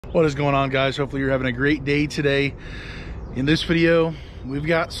What is going on, guys? Hopefully you're having a great day today. In this video, we've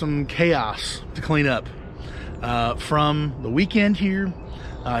got some chaos to clean up from the weekend here.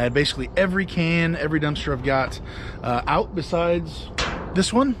 I had basically every can, every dumpster I've got out besides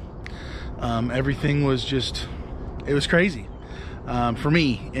this one. Everything was just, it was crazy for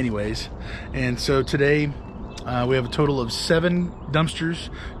me anyways. And so today we have a total of 7 dumpsters,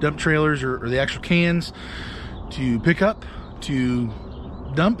 dump trailers, or the actual cans to pick up, to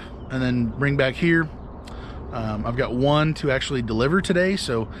dump, and then bring back here. I've got 1 to actually deliver today.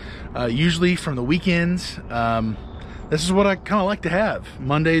 So usually from the weekends, this is what I kind of like to have.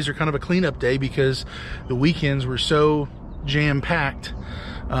 Mondays are kind of a cleanup day because the weekends were so jam-packed.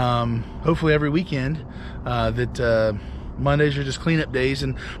 Hopefully every weekend that Mondays are just cleanup days,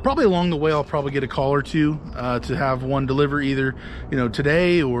 and probably along the way I'll probably get a call or two to have one deliver either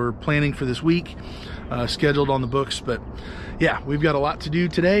today or planning for this week, scheduled on the books. But yeah, we've got a lot to do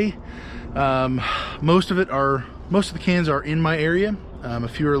today. Most of the cans are in my area. A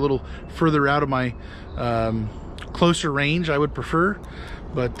few are a little further out of my closer range, I would prefer.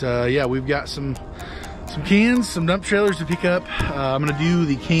 But yeah, we've got some cans, some dump trailers to pick up. I'm gonna do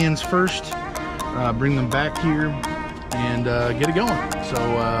the cans first, bring them back here, and get it going. So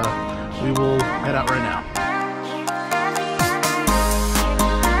we will head out right now.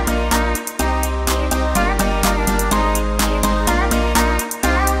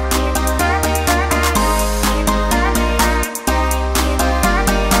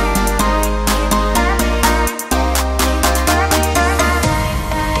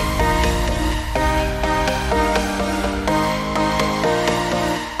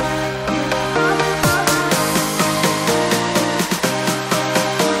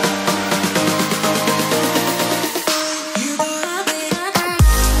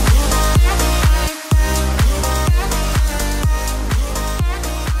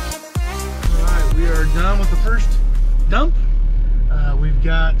 Done with the first dump. We've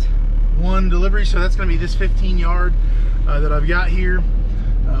got 1 delivery, so that's going to be this 15-yard that I've got here.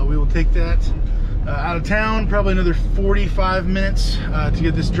 We will take that out of town, probably another 45 minutes to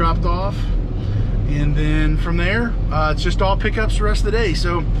get this dropped off, and then from there it's just all pickups the rest of the day.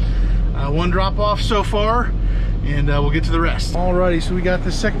 So 1 drop off so far, and we'll get to the rest. Alrighty, so we got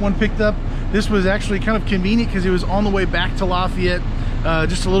the second one picked up. This was actually kind of convenient because it was on the way back to Lafayette,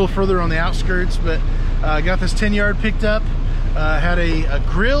 just a little further on the outskirts. But got this 10-yard picked up. Had a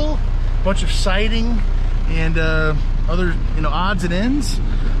grill, a bunch of siding, and other odds and ends.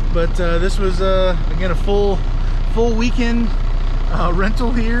 But this was again a full weekend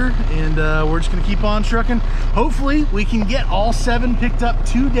rental here, and we're just gonna keep on trucking. Hopefully we can get all 7 picked up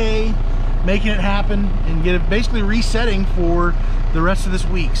today, making it happen and get it basically resetting for the rest of this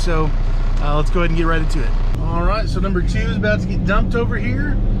week. So let's go ahead and get right into it. All right, so number 2 is about to get dumped over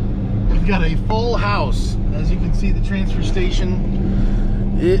here. We've got a full house. As you can see, the transfer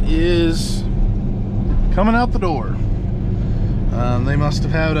station, it is coming out the door. They must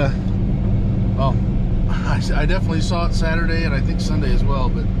have had a, well, I definitely saw it Saturday and I think Sunday as well,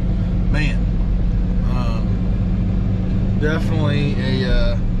 but man, definitely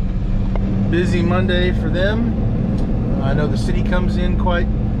a busy Monday for them. I know the city comes in quite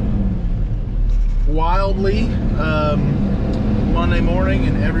wildly Monday morning,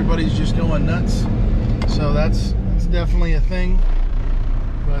 and everybody's just going nuts. So that's definitely a thing.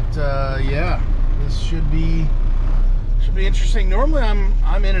 But yeah, this should be interesting. Normally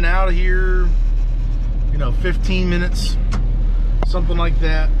I'm in and out of here 15 minutes, something like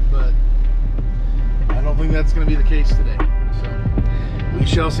that, but I don't think that's going to be the case today. So we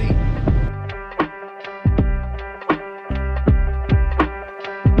shall see.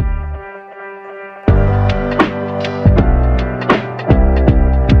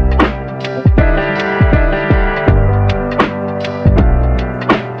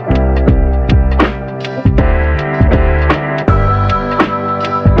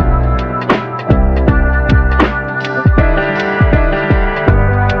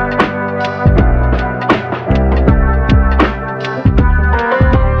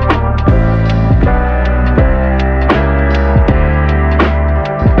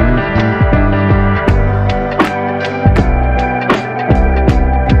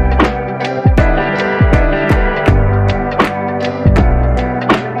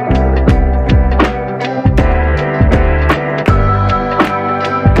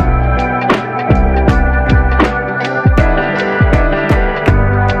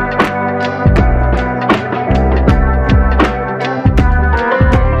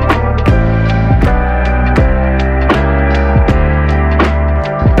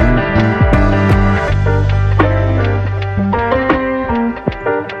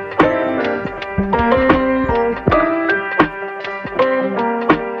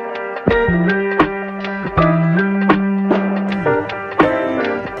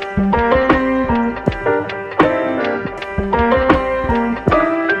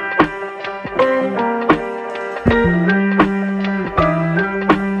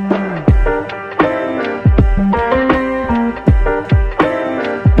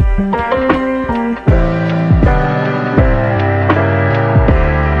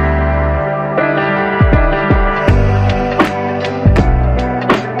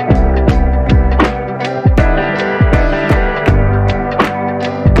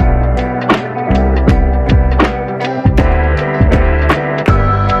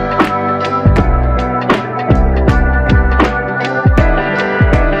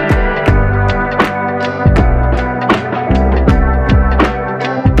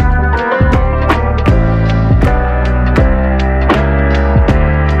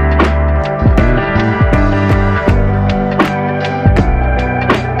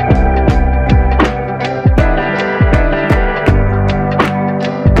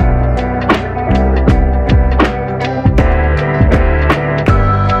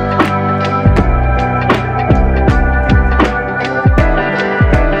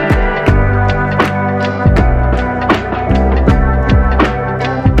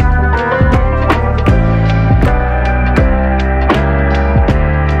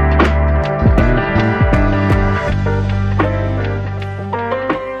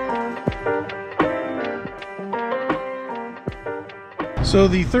 So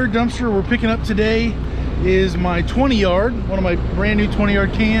the third dumpster we're picking up today is my 20 yard, one of my brand new 20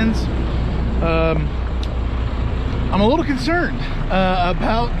 yard cans. I'm a little concerned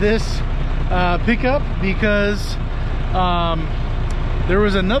about this pickup because there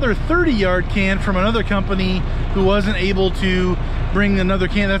was another 30 yard can from another company who wasn't able to bring another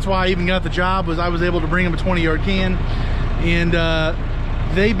can. That's why I even got the job, was I was able to bring them a 20 yard can. And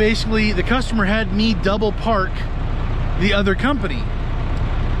they basically, the customer had me double park the other company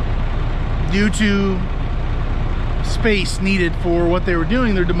due to space needed for what they were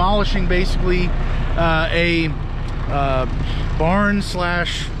doing. They're demolishing basically a barn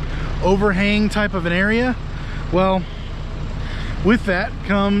slash overhang type of an area. Well, with that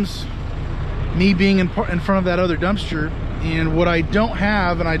comes me being in front of that other dumpster. And what I don't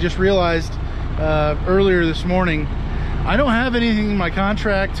have, and I just realized earlier this morning, I don't have anything in my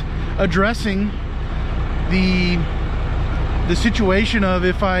contract addressing the situation of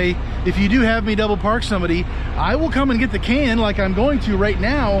if you do have me double park somebody, I will come and get the can like I'm going to right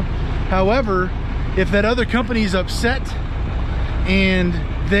now. However, if that other company is upset and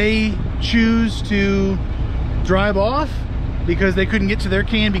they choose to drive off because they couldn't get to their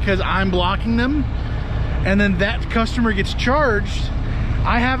can because I'm blocking them, and then that customer gets charged,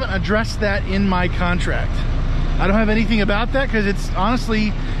 I haven't addressed that in my contract. I don't have anything about that because it's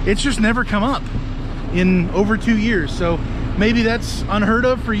honestly, it's just never come up in over 2 years. So maybe that's unheard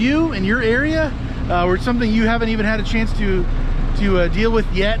of for you in your area, or it's something you haven't even had a chance to deal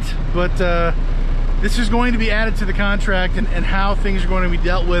with yet. But this is going to be added to the contract, and how things are going to be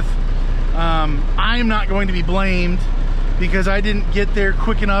dealt with. I'm not going to be blamed because I didn't get there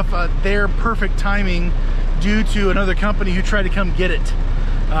quick enough, their perfect timing, due to another company who tried to come get it.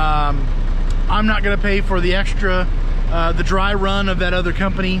 I'm not going to pay for the extra, the dry run of that other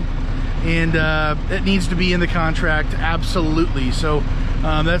company, and it needs to be in the contract, absolutely. So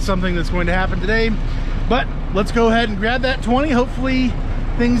that's something that's going to happen today. But let's go ahead and grab that 20. Hopefully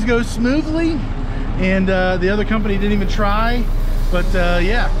things go smoothly, and the other company didn't even try. But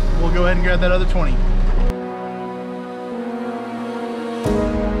yeah, we'll go ahead and grab that other 20.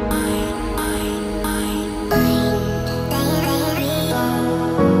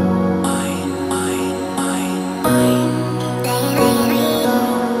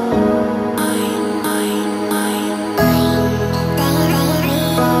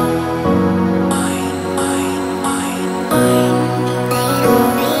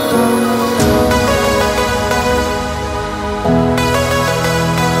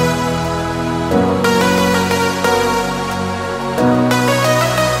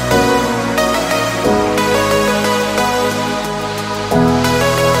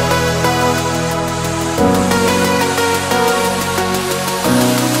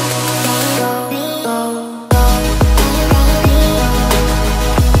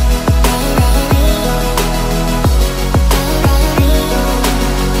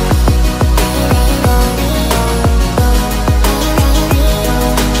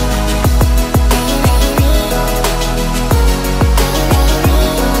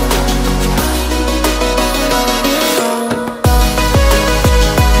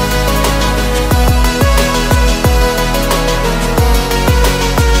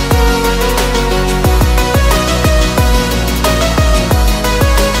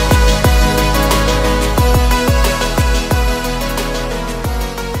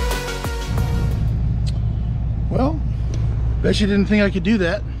 Bet you didn't think I could do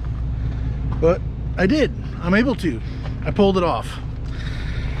that, but I did. I'm able to. I pulled it off.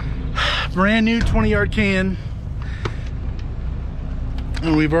 Brand new 20 yard can,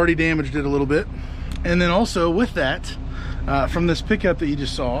 and we've already damaged it a little bit. And then also with that, from this pickup that you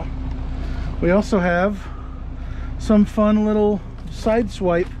just saw, we also have some fun little side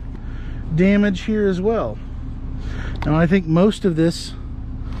swipe damage here as well. Now I think most of this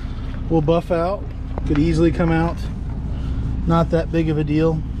will buff out, could easily come out. Not that big of a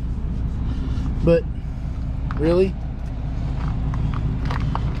deal, but really,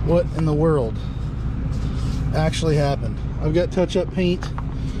 what in the world actually happened? I've got touch-up paint.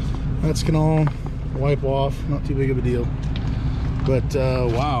 That's gonna all wipe off, not too big of a deal. But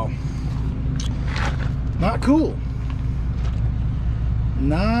wow, not cool.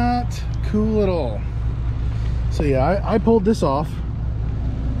 Not cool at all. So yeah, I pulled this off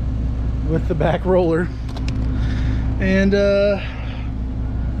with the back roller. And the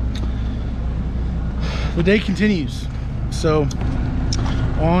day continues. So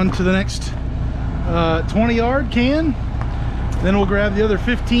on to the next 20 yard can. Then we'll grab the other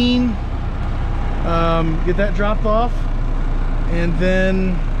 15, get that dropped off, and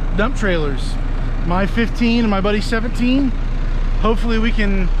then dump trailers. My 15 and my buddy's 17 hopefully we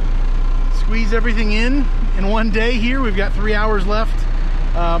can squeeze everything in one day here. We've got 3 hours left.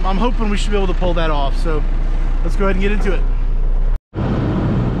 I'm hoping we should be able to pull that off. So let's go ahead and get into it.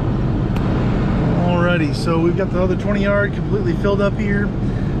 Alrighty, so we've got the other 20 yard completely filled up here.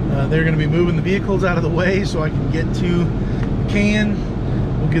 They're going to be moving the vehicles out of the way so I can get to the can.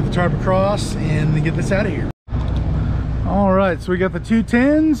 We'll get the tarp across and get this out of here. All right, so we got the 2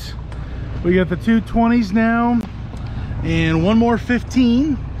 10s, we got the 2 20s now, and one more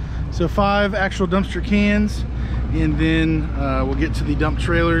 15. So 5 actual dumpster cans, and then we'll get to the dump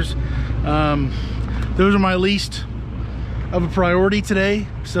trailers. Those are my least of a priority today,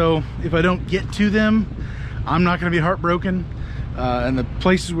 so if I don't get to them, I'm not going to be heartbroken. And the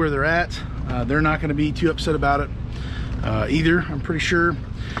places where they're at, they're not going to be too upset about it either, I'm pretty sure.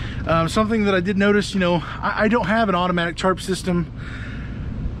 Something that I did notice, you know, I don't have an automatic tarp system.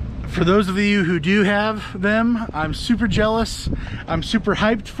 For those of you who do have them, I'm super jealous. I'm super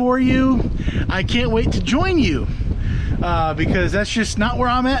hyped for you. I can't wait to join you because that's just not where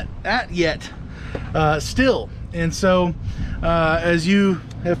I'm at yet still. And so as you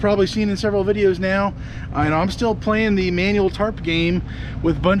have probably seen in several videos now, I know I'm still playing the manual tarp game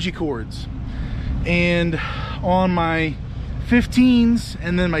with bungee cords. And on my 15s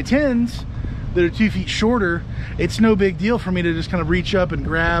and then my 10s that are 2 feet shorter, it's no big deal for me to just kind of reach up and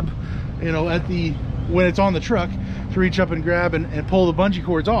grab, you know, when it's on the truck, to reach up and grab and pull the bungee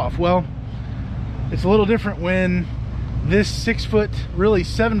cords off. Well, it's a little different when this 6 foot, really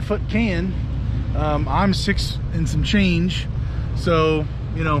 7 foot can, I'm 6 and some change, so,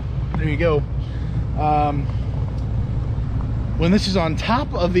 you know, there you go. When this is on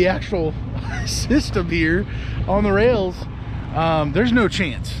top of the actual system here on the rails, there's no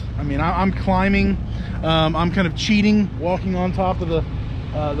chance. I mean, I'm climbing, I'm kind of cheating, walking on top of the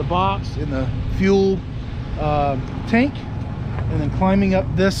box in the fuel tank, and then climbing up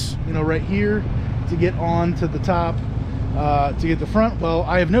this, you know, right here to get on to the top to get the front. Well,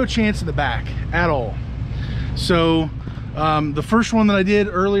 I have no chance in the back at all. So the first one that I did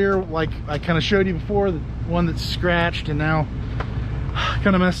earlier, like I kind of showed you before, the one that's scratched and now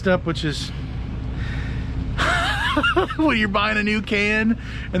kind of messed up, which is when you're buying a new can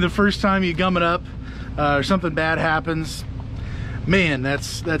and the first time you gum it up or something bad happens, man,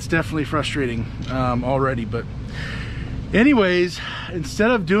 that's definitely frustrating already. But anyways,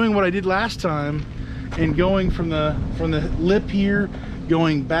 instead of doing what I did last time and going from the lip here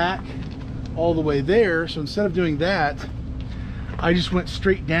going back all the way there, so instead of doing that, I just went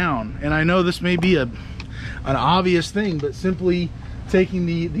straight down. And I know this may be an obvious thing, but simply taking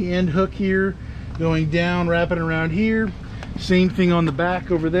the end hook here, going down, wrapping around here, same thing on the back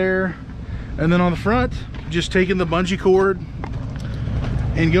over there, and then on the front, just taking the bungee cord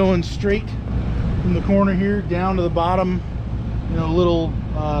and going straight from the corner here down to the bottom, you know, little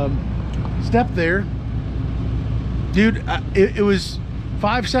step there. Dude, it was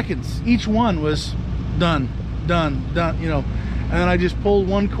 5 seconds. Each one was done, you know. And then I just pulled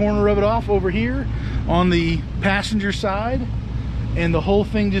one corner of it off over here on the passenger side, and the whole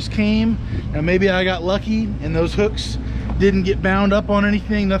thing just came. And maybe I got lucky and those hooks didn't get bound up on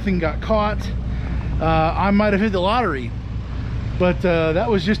anything, nothing got caught. I might have hit the lottery, but that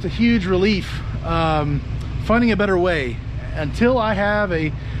was just a huge relief. Finding a better way until I have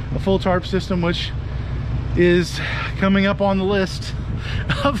a full tarp system, which is coming up on the list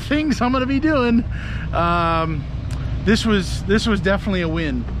of things I'm going to be doing. This was definitely a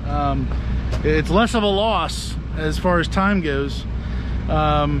win. It's less of a loss as far as time goes,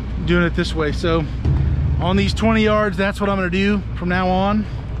 doing it this way. So on these 20 yards, that's what I'm going to do from now on.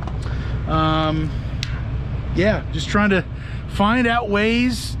 Yeah, just trying to find out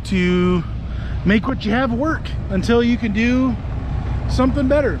ways to make what you have work until you can do something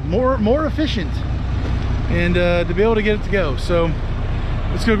better, more efficient, and to be able to get it to go. So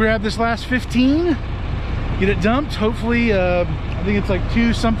let's go grab this last 15, get it dumped. Hopefully, I think it's like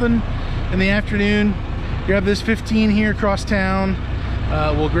 2 something in the afternoon. Grab this 15 here across town.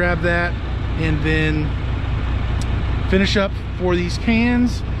 We'll grab that and then finish up for these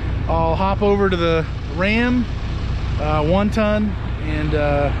cans. I'll hop over to the Ram 1 ton, and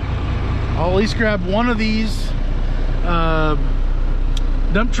I'll at least grab one of these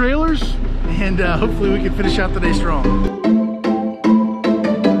dump trailers, and hopefully we can finish out the day strong.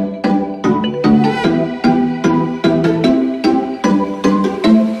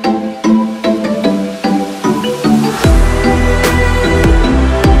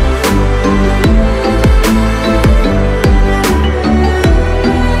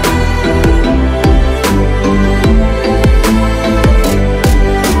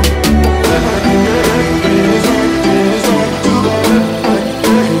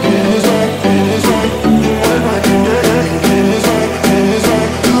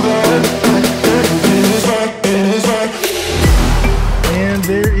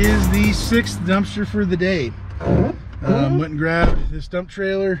 6th dumpster for the day. Went and grabbed this dump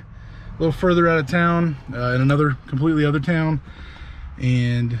trailer a little further out of town, in another completely other town,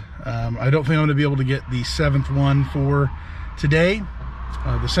 and I don't think I'm going to be able to get the 7th one for today.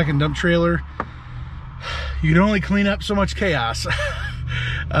 The 2nd dump trailer. You can only clean up so much chaos.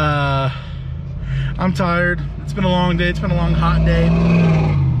 I'm tired. It's been a long day. It's been a long, hot day.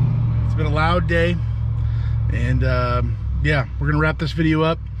 It's been a loud day. And yeah, we're gonna wrap this video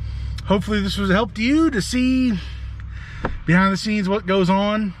up. Hopefully this was a help to you to see behind the scenes what goes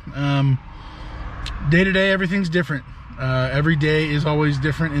on. Day to day, everything's different. Every day is always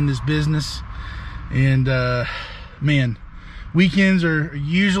different in this business. And man, weekends are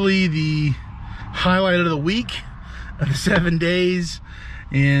usually the highlight of the week of the 7 days.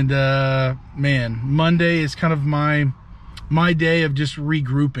 And man, Monday is kind of my day of just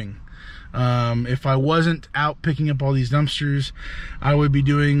regrouping. If I wasn't out picking up all these dumpsters, I would be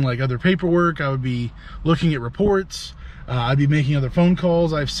doing like other paperwork. I would be looking at reports. I'd be making other phone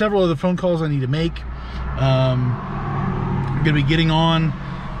calls. I have several other phone calls I need to make. I'm gonna be getting on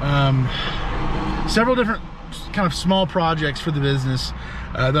several different kind of small projects for the business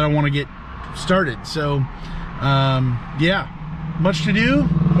that I want to get started. So yeah, much to do,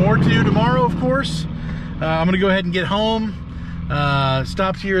 more to do tomorrow, of course. I'm gonna go ahead and get home.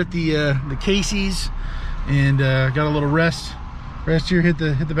 Stopped here at the Casey's and got a little rest here, hit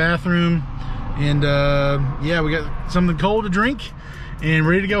the bathroom, and yeah, we got something cold to drink and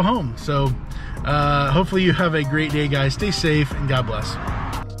ready to go home. So hopefully you have a great day, guys. Stay safe and God bless.